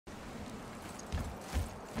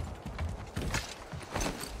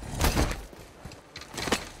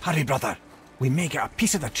Hurry, brother. We may get a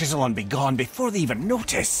piece of the chisel and be gone before they even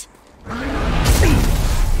notice.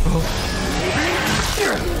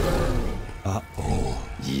 Uh-oh.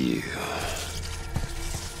 You.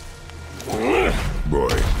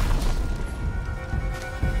 Boy.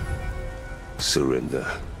 Surrender.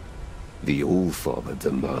 The All-Father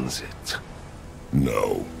demands it.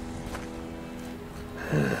 No.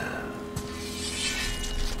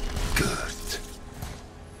 Good.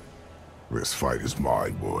 This fight is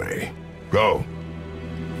mine, boy. Go.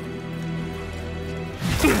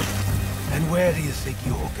 And where do you think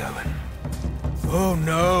you're going? Oh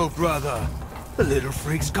no, brother. The little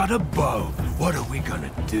freak's got a bow. What are we gonna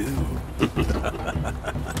do?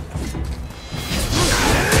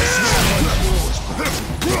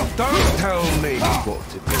 Don't tell me what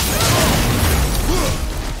to do.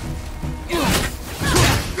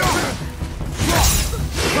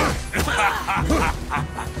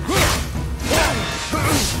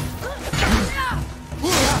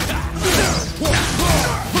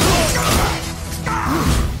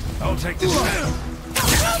 I'll take this now.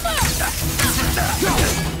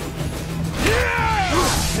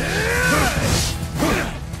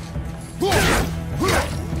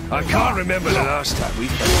 I can't remember the last time we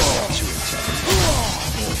faced you in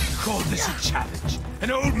You call this a challenge?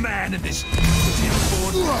 An old man and this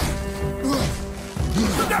stillborn...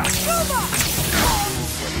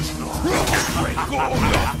 Break all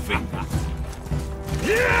your fingers.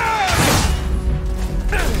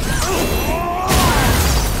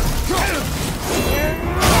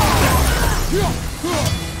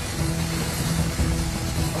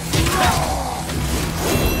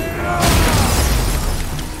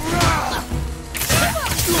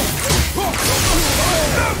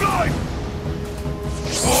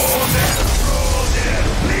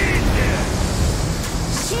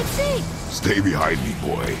 Stay behind me,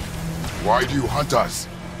 boy. Why do you hunt us?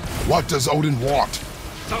 What does Odin want?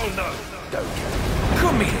 Oh no, don't care.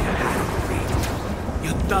 Come here, Harry.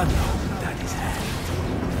 You done holding Daddy's hand.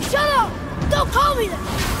 Shut up! Don't call me that!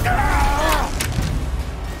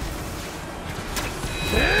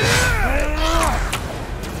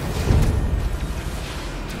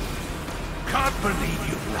 Can't believe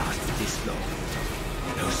you've lasted this long.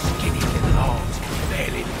 Those skinny little arms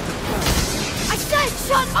barely lift the ball. I said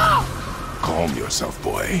shut up! Calm yourself,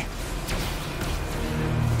 boy.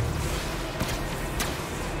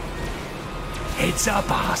 Heads up,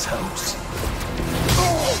 assholes.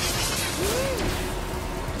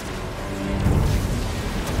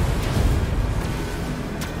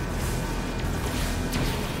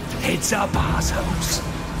 Heads up, assholes.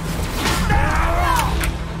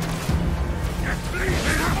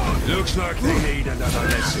 Looks like they need another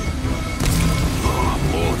lesson. Oh,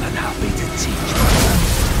 more than happy to teach.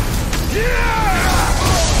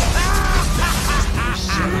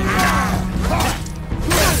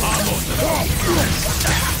 Kratos, the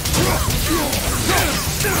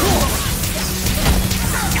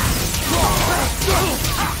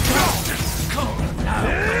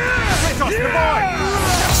boy!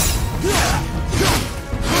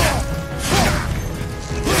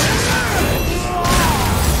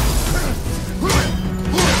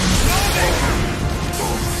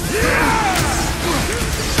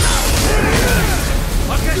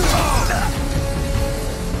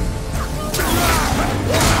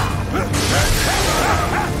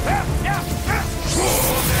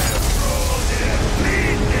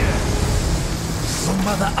 Your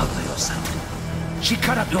mother ugly or something. She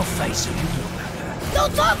cut up your face so you look like her.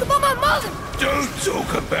 Don't talk about my mother! Don't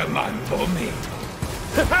talk about my mommy.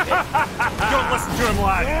 Don't listen to him,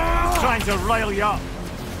 lad. He's trying to rile you up.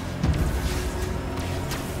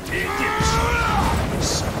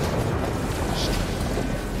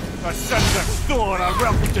 The sons of Thor are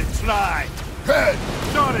welcome to try. Head!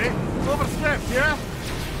 Sorry, overstepped, yeah?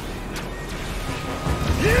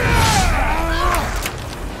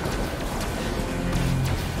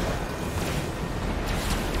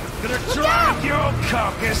 Gonna drag your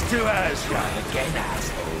carcass to Asgard again,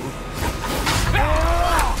 asshole.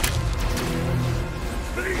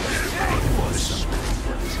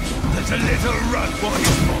 There's a little run for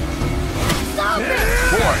his mom. Stop it!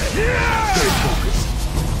 Boy! Stay focused.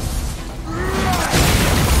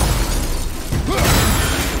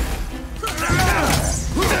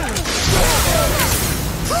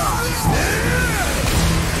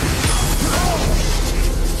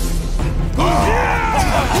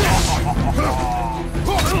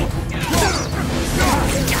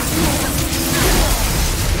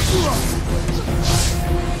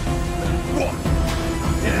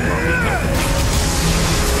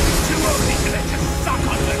 Too only to let us suck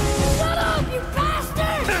on them. Shut up!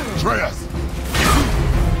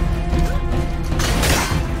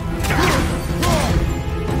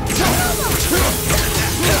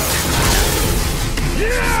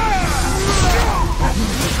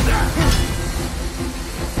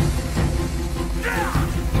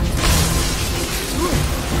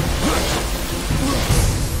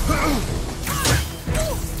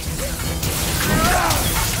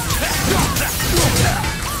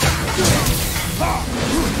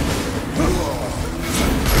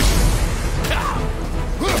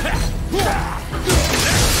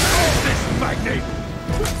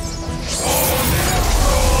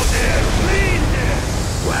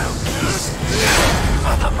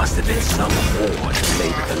 Must have been some horde that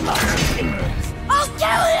laid the last embers. I'll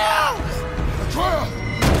kill you! Atreya!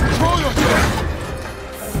 Control yourself!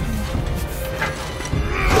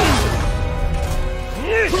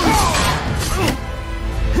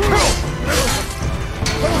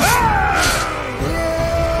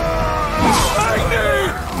 Magni!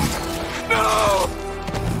 No!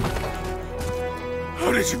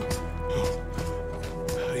 How did you...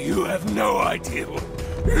 You have no idea.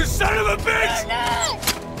 You son of a bitch!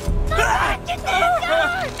 Get these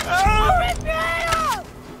guys! Rip your head off!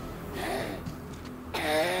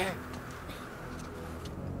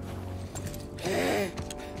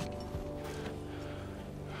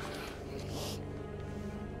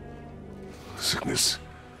 Sickness.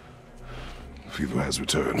 Fever has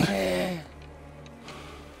returned.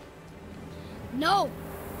 No!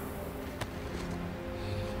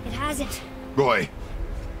 It hasn't. Boy,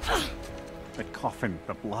 The coughing,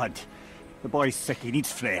 the blood. The boy's sick, he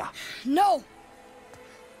needs Freya. No!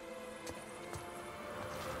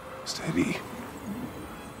 Steady.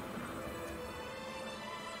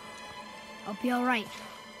 I'll be alright.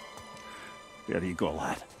 There you go,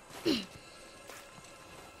 lad.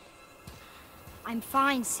 I'm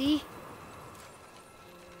fine, see?